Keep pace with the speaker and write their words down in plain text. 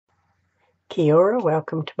Kia ora,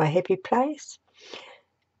 welcome to my happy place.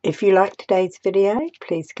 If you like today's video,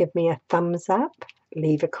 please give me a thumbs up,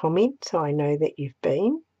 leave a comment so I know that you've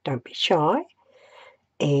been. Don't be shy,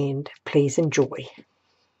 and please enjoy.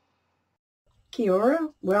 Kia ora,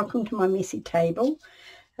 welcome to my messy table.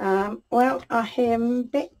 Well, I am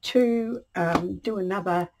back to do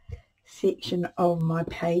another section of my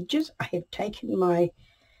pages. I have taken my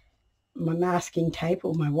masking tape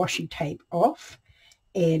or my washi tape off,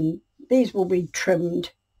 and these will be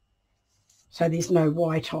trimmed so there's no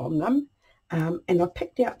white on them, and I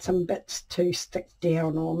picked out some bits to stick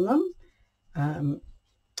down on them.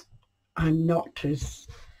 I'm not as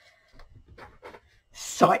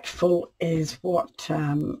sightful as what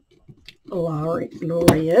Laurie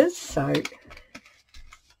is, so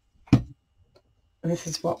this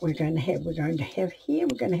is what we're going to have. We're going to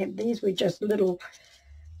have these were just little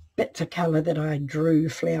bits of colour that I drew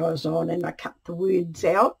flowers on, and I cut the words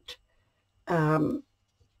out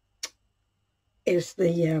as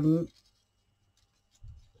the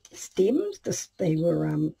stems. They were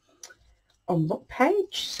on book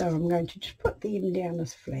page, so I'm going to just put them down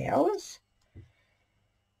as flowers.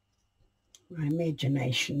 My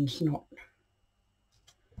imagination's not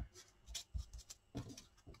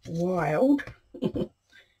wild.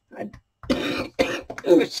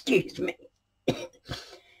 Excuse me.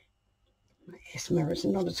 My asthma is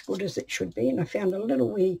not as good as it should be, and I found a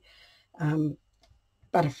little wee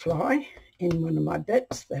butterfly in one of my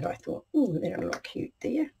bits that I thought, oh, that'll look cute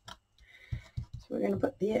there. So we're going to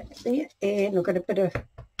put that there, and I've got a bit of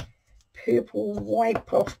purple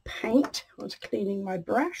wipe off paint. I was cleaning my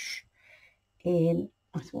brush, and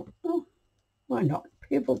I thought, oh, why not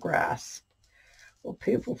purple grass or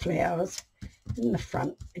purple flowers in the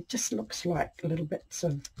front. It just looks like little bits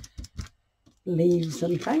of leaves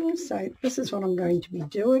and things. So this is what I'm going to be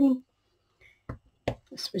doing.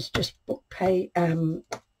 This was just book page,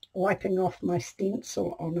 wiping off my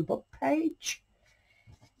stencil on a book page,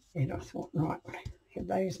 and I thought, right, have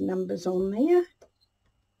those numbers on there.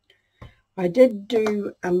 I did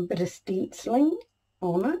do a bit of stenciling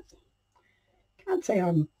on it. Can't say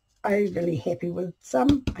I'm overly happy with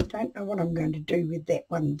some. I don't know what I'm going to do with that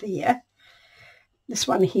one there. This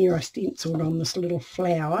one here I stenciled on this little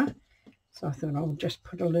flower, so I thought I'll just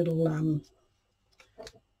put a little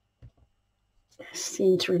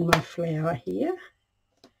centre in my flower here.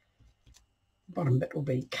 Bottom bit will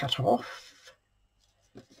be cut off,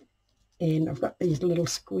 and I've got these little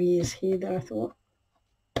squares here that I thought,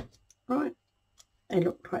 right, they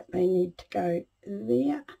look like they need to go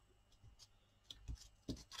there.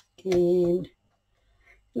 And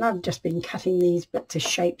I've just been cutting these bits of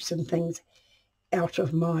shapes and things out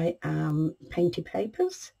of my painty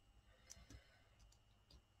papers,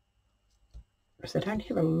 because I don't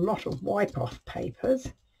have a lot of wipe off papers,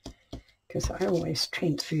 because I always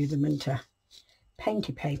transfer them into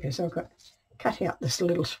painty papers. I've got cut out this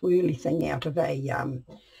little swirly thing out of a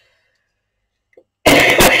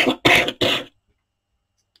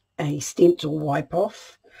stencil wipe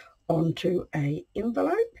off onto a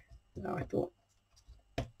envelope. So I thought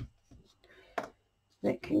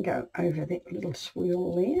that can go over that little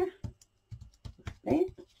swirl there, like that.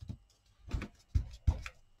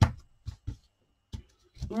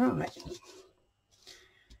 Right,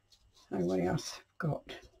 so what else I've got?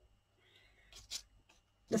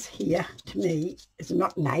 This here, to me, is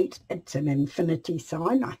not an 8, it's an infinity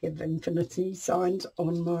sign. I have infinity signs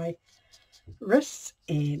on my wrists,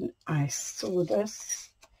 and I saw this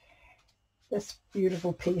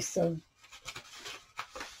beautiful piece of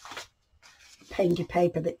painted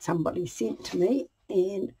paper that somebody sent to me,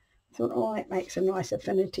 and I thought, oh, that makes a nice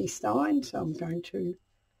affinity sign, so I'm going to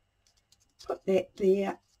put that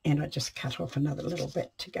there, and I just cut off another little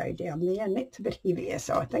bit to go down there, and that's a bit heavier,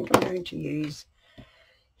 so I think I'm going to use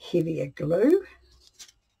heavier glue.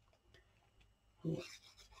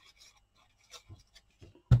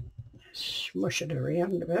 Smush it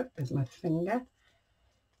around a bit with my finger.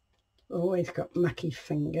 Always got mucky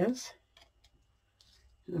fingers.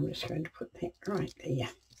 I'm just going to put that right there.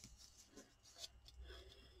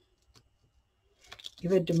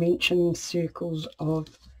 Give a dimension circles of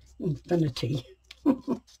infinity.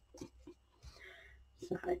 So,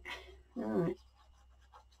 right.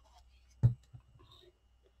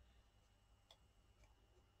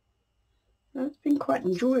 Well, it's been quite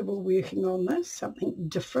enjoyable working on this, something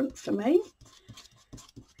different for me.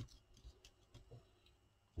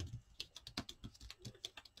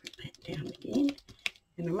 Put that down again.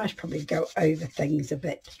 And I must probably go over things a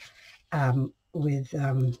bit with,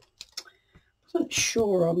 I wasn't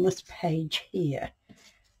sure on this page here.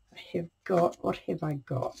 I have got, what have I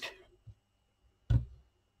got?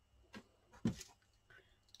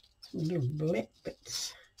 little black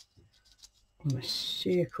bits on the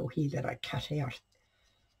circle here that I cut out.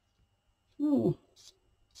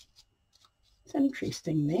 It's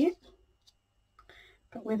interesting there,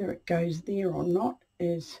 but whether it goes there or not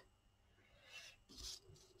is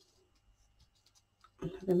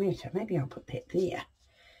another matter. Maybe I'll put that there.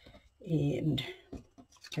 And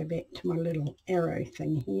go back to my little arrow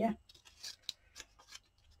thing here.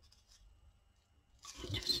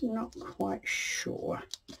 Just not quite sure.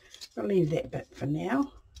 I'll leave that bit for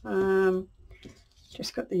now.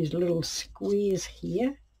 Just got these little squares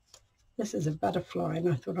here. This is a butterfly, and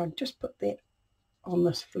I thought I'd just put that on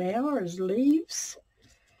this flower as leaves.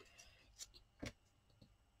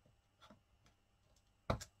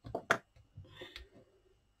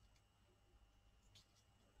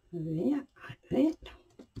 There, like that.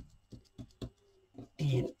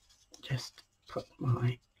 And just put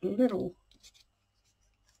my little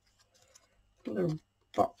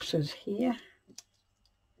boxes here.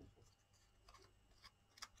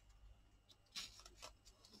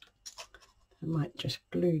 I might just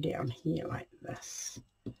glue down here like this.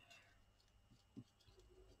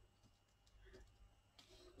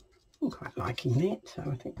 I'm quite liking that, so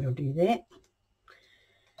I think we'll do that.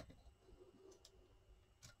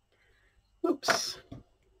 Oops.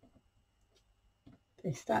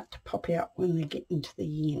 They start to pop out when they get into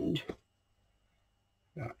the end.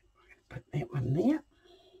 Right, I'm going to put that one there.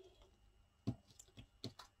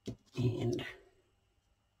 And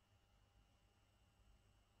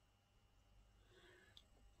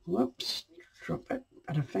whoops, drop it,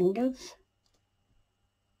 butterfingers.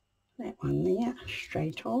 That one there,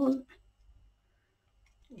 straight on.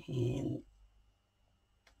 And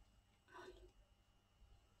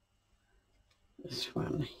this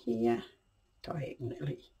one here,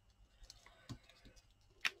 diagonally.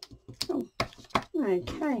 Oh,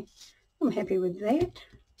 okay, I'm happy with that.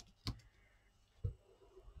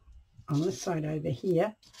 On this side over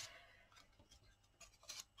here,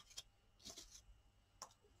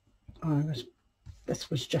 this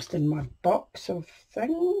was just in my box of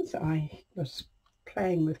things. I was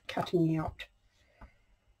playing with cutting out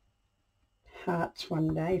hearts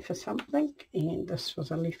one day for something, and this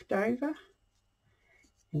was a leftover.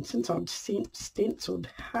 And since I'd stenciled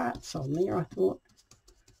hearts on there, I thought,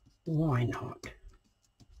 why not?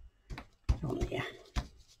 On there.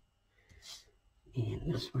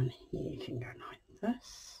 And this one here can go like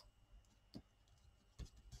this.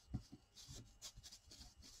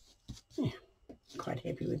 Yeah, quite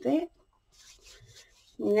happy with that.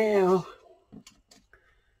 Now,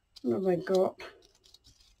 what have I got?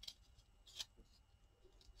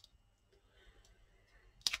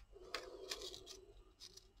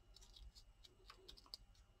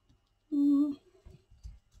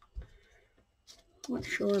 Not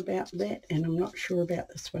sure about that, and I'm not sure about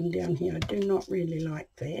this one down here. I do not really like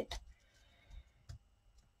that.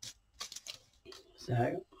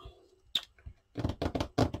 So,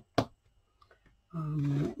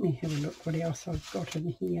 let me have a look what else I've got in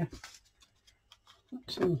here. Got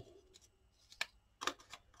some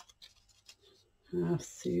half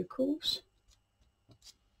circles.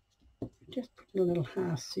 Just put a little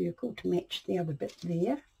half circle to match the other bit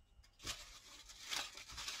there.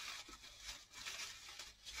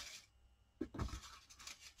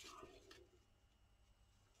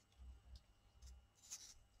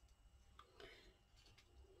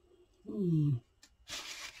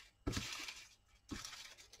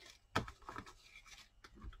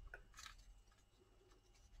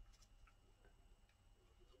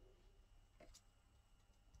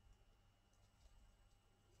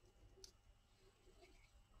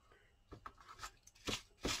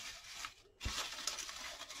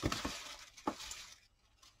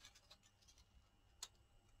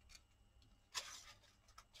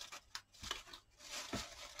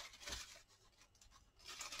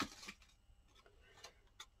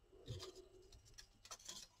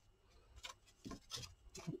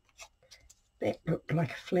 That looked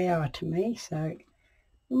like a flower to me, so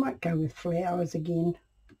we might go with flowers again.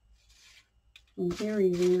 I'm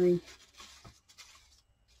very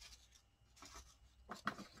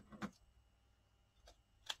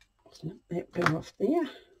snip that bit off there.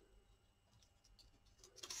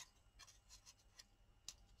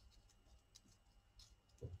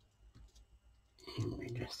 And we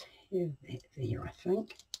just have that there, I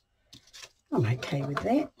think. I'm okay with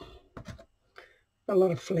that. A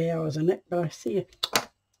lot of flowers in it, but I see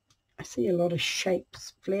a lot of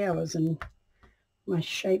shapes, flowers in my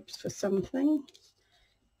shapes for something.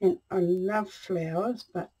 And I love flowers,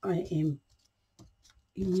 but I am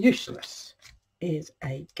useless as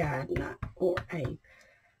a gardener or a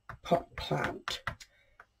pot plant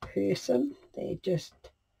person. They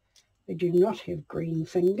do not have green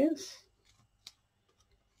fingers.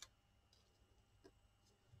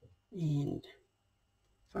 And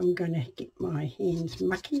if I'm going to get my hands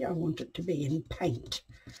mucky, I want it to be in paint,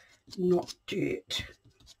 not dirt.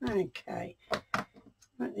 Okay,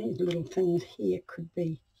 but these little things here could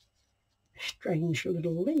be a strange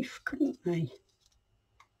little leaf, couldn't they?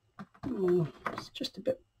 Oh, it's just a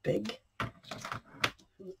bit big.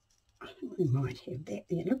 We might have that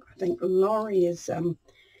there. Look, I think Laurie is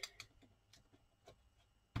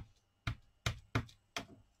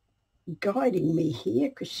guiding me here,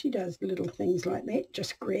 because she does little things like that,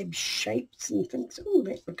 just grabs shapes and thinks, oh,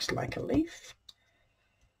 that looks like a leaf.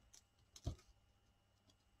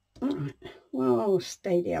 All right, well, I'll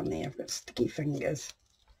stay down there. I've got sticky fingers.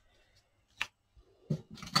 All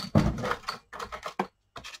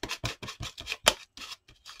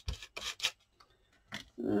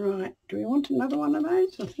right, do we want another one of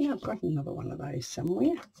those? I think I've got another one of those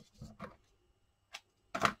somewhere.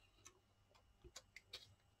 That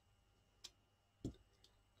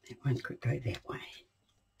one could go that way.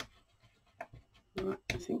 Right,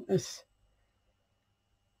 I think this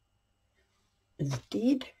is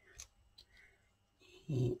dead.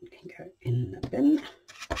 And can go in the bin.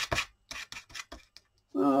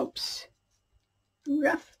 Oops,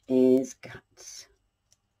 rough as guts,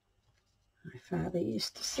 my father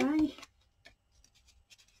used to say.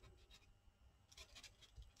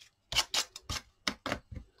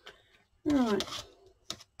 Right,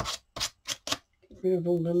 get rid of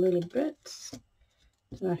all the little bits.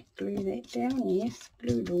 Did I glue that down? Yes,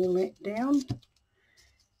 glued all that down.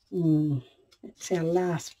 That's our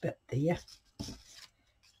last bit there.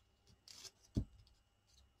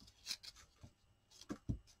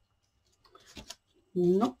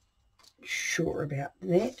 Not sure about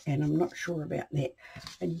that, and I'm not sure about that.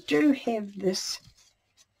 I do have this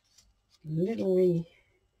little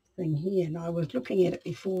thing here, and I was looking at it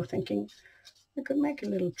before thinking I could make a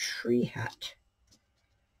little tree hut,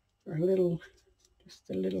 or just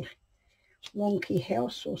a little wonky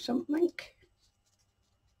house or something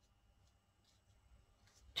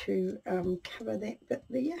to cover that bit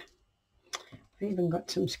there. I've even got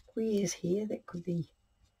some squares here that could be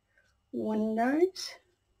windows.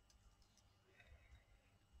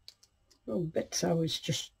 Little bits I was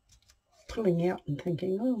just pulling out and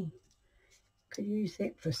thinking, oh, could use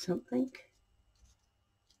that for something.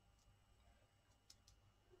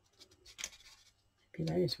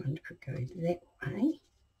 Maybe those ones could go that way.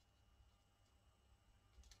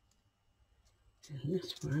 And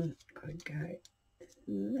this one could go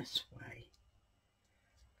this way.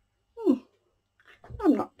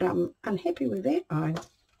 I'm not unhappy with that. I'll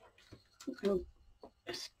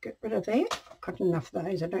just get rid of that. I've got enough of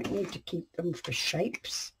those. I don't need to keep them for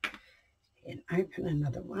shapes. And open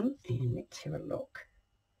another one and let's have a look.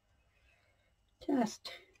 Let's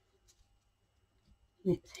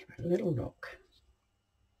have a little look.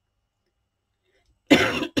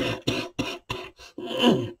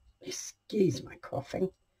 Excuse my coughing.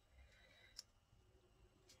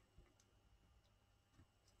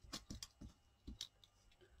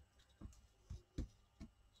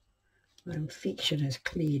 My infection has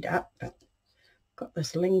cleared up, but I've got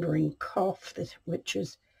this lingering cough which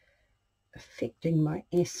is affecting my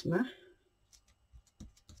asthma.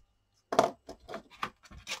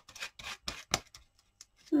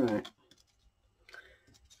 Right,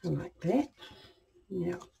 I like that.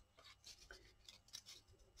 Now,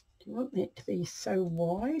 do you want that to be so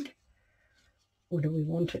wide, or do we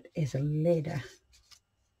want it as a ladder?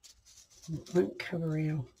 It won't cover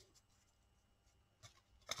our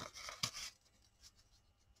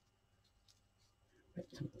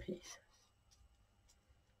bits and pieces.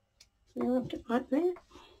 You want it like that?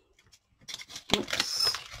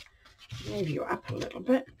 Let's move you up a little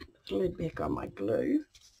bit, put the lid back on my glue,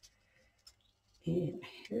 and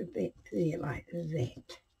have that there like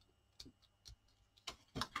that.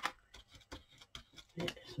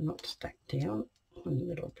 That is not stuck down one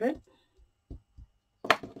little bit.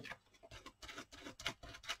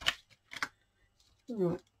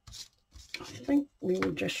 Right, I think we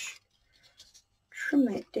will just trim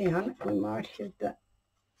that down. We might have the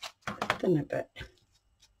thinner bit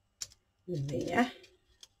there,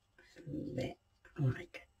 and that,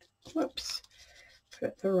 like, whoops, put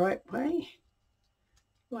it the right way,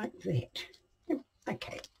 like that. Yep,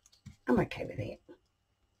 okay, I'm okay with that.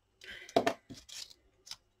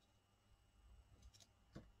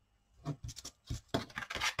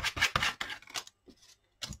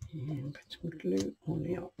 And put some glue on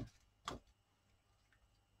our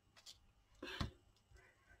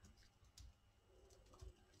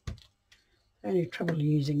Only trouble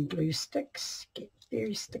using glue sticks, get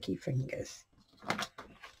very sticky fingers.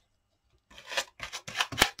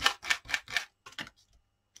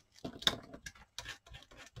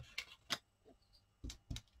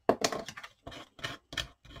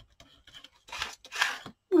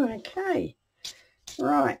 Okay,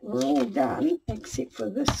 right, we're all done except for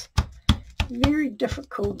this very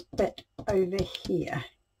difficult bit over here.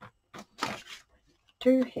 I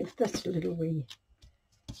do have this little wee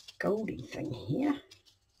goldy thing here.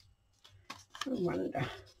 I wonder,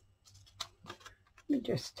 let me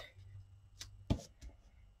just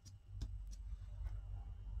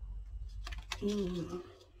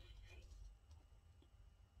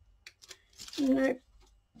nope,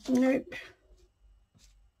 nope.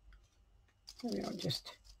 Maybe I'll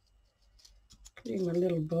just glue my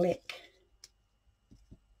little black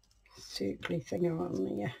circly thing on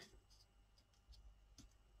there.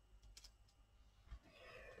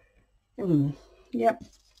 Yep,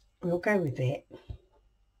 we'll go with that.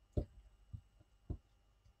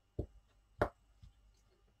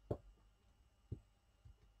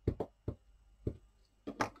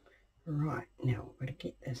 Right, now we've got to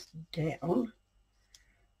get this down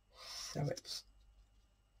so it's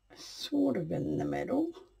sort of in the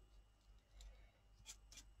middle.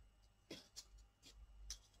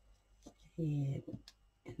 And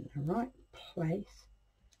in the right place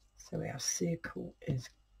so our circle is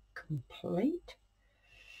complete.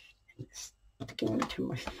 And it's sticking to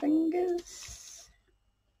my fingers.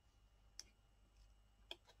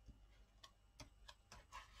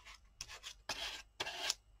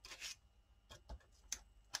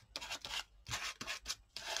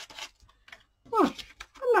 Oh,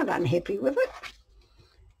 I'm not unhappy with it.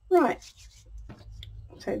 Right,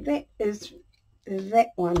 so that is that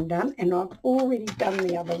one done, and I've already done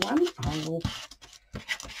the other one. I will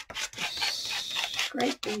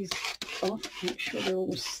scrape these off, make sure they're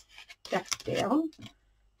all stuck down.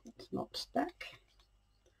 It's not stuck.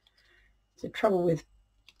 It's the trouble with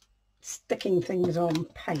sticking things on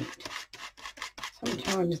paint.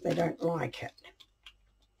 Sometimes they don't like it.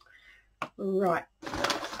 Right,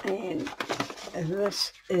 and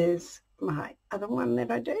this is my other one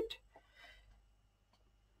that I did.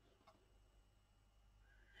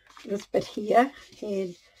 This bit here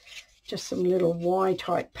had just some little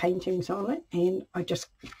Y-type paintings on it, and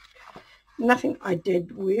nothing I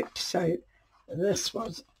did worked, so this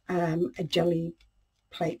was a jelly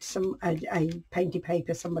plate, a painty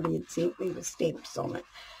paper somebody had sent me with stamps on it.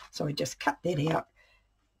 So I just cut that out,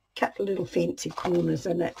 cut little fancy corners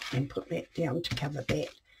in it, and put that down to cover that.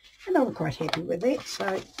 And I'm quite happy with that.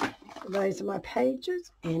 So those are my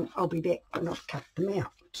pages, and I'll be back when I've cut them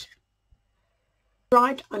out.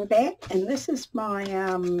 Right, I'm back, and this is my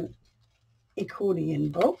accordion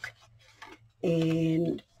book,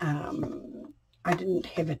 and I didn't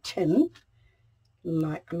have a tin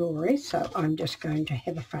like Laurie, so I'm just going to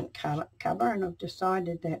have a front cover, and I've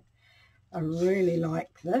decided that I really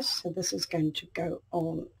like this, so this is going to go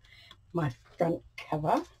on my front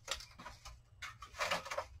cover.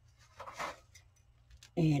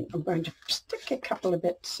 And I'm going to stick a couple of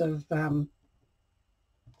bits of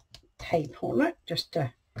tape on it just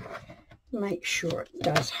to make sure it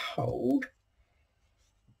does hold.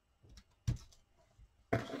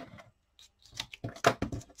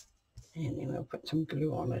 And then we'll put some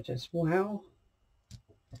glue on it as well.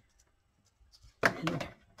 And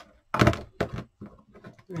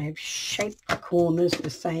I have shaped the corners the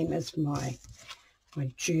same as my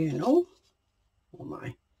journal or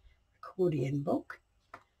my accordion book.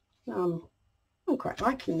 I'm quite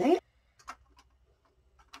liking that.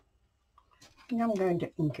 And I'm going to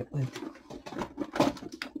ink it with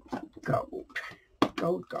gold.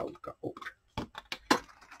 Gold, gold, gold.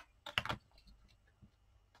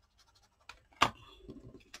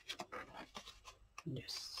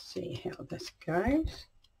 Just see how this goes.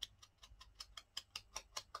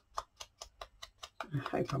 I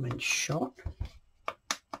hope I'm in shot.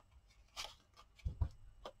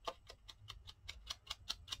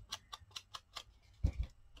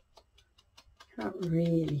 Can't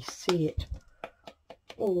really see it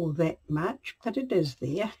all that much, but it is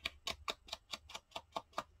there.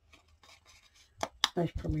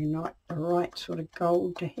 That's probably not the right sort of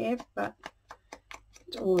gold to have, but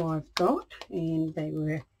it's all I've got, and they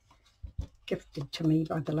were gifted to me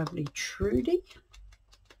by the lovely Trudy.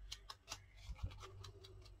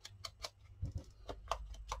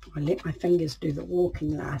 I let my fingers do the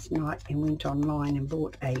walking last night and went online and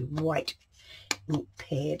bought a white ink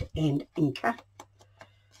pad and inker.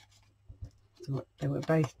 So they were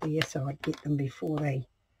both there, so I'd get them before they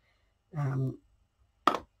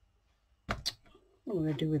what do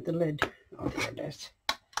I do with the lid? Oh, there it is.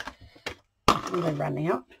 And they run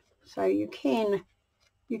out. So you can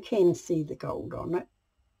see the gold on it.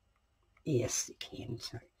 Yes, you can.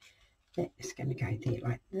 So that is going to go there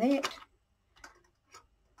like that.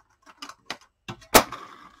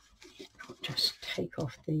 I'll just take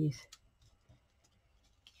off these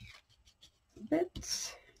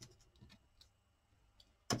bits.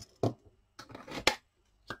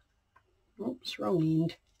 Oops, wrong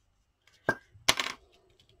end.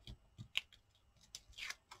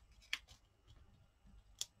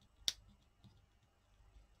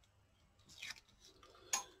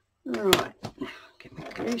 Right, get my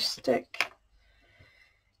glue stick.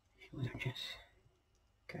 We'll just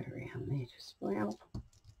go around that as well.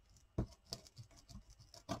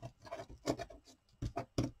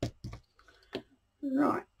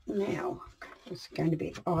 Right, now it's going to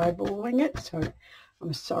be eyeballing it, so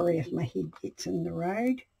I'm sorry if my head gets in the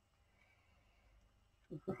road.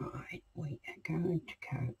 Right, we are going to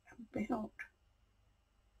go about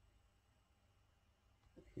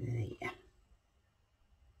there.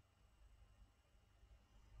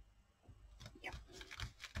 Yep.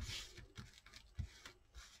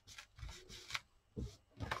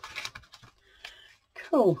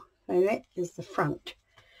 Cool, so that is the front.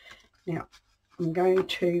 Now I'm going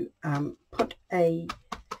to put another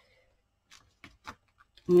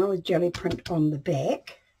jelly print on the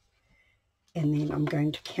back, and then I'm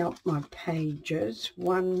going to count my pages.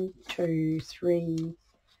 1, 2, 3,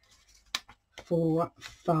 4,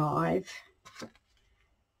 5,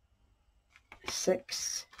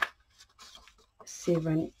 6,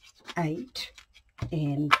 7, 8,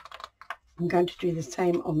 and I'm going to do the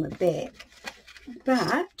same on the back,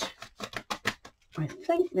 but I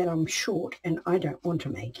think that I'm short and I don't want to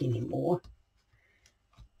make any more.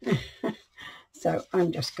 So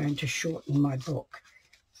I'm just going to shorten my book.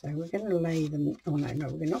 So we're going to lay them, oh no,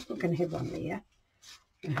 we're not going to have one there.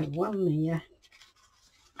 I have one there,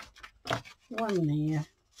 one there.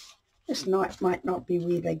 This might not be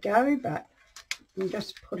where they go, but I'm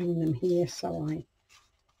just putting them here so I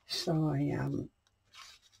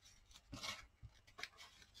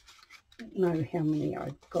know how many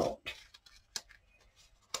I've got.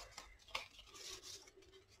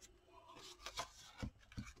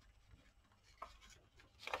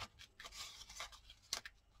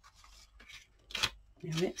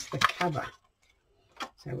 Now that's the cover.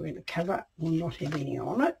 So where the cover will not have any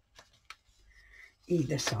on it,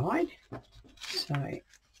 either side. So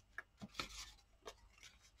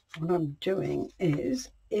what I'm doing is,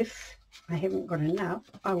 if I haven't got enough,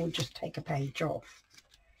 I will just take a page off.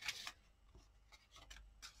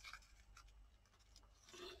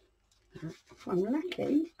 If I'm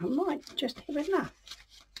lucky, I might just have enough.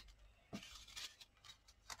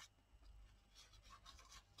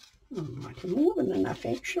 I might have more than enough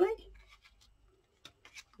actually.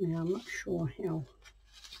 Now I'm not sure how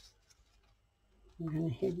I'm going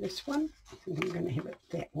to have this one. I think I'm going to have it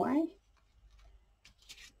that way.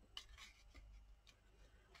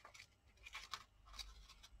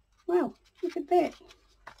 Well, look at that.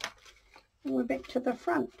 And we're back to the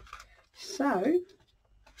front. So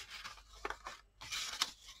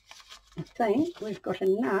I think we've got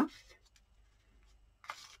enough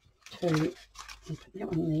to put that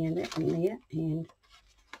one there, that one there,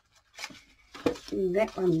 and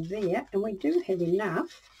that one there, and we do have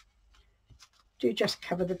enough to just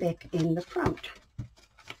cover the back and the front.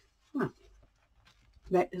 Well,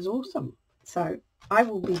 that is awesome. So I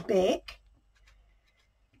will be back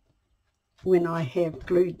when I have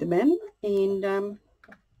glued them in, and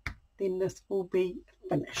then this will be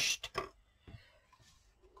finished.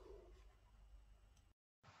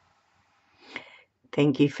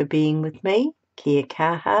 Thank you for being with me. Kia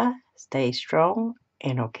kaha, stay strong,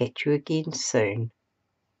 and I'll catch you again soon.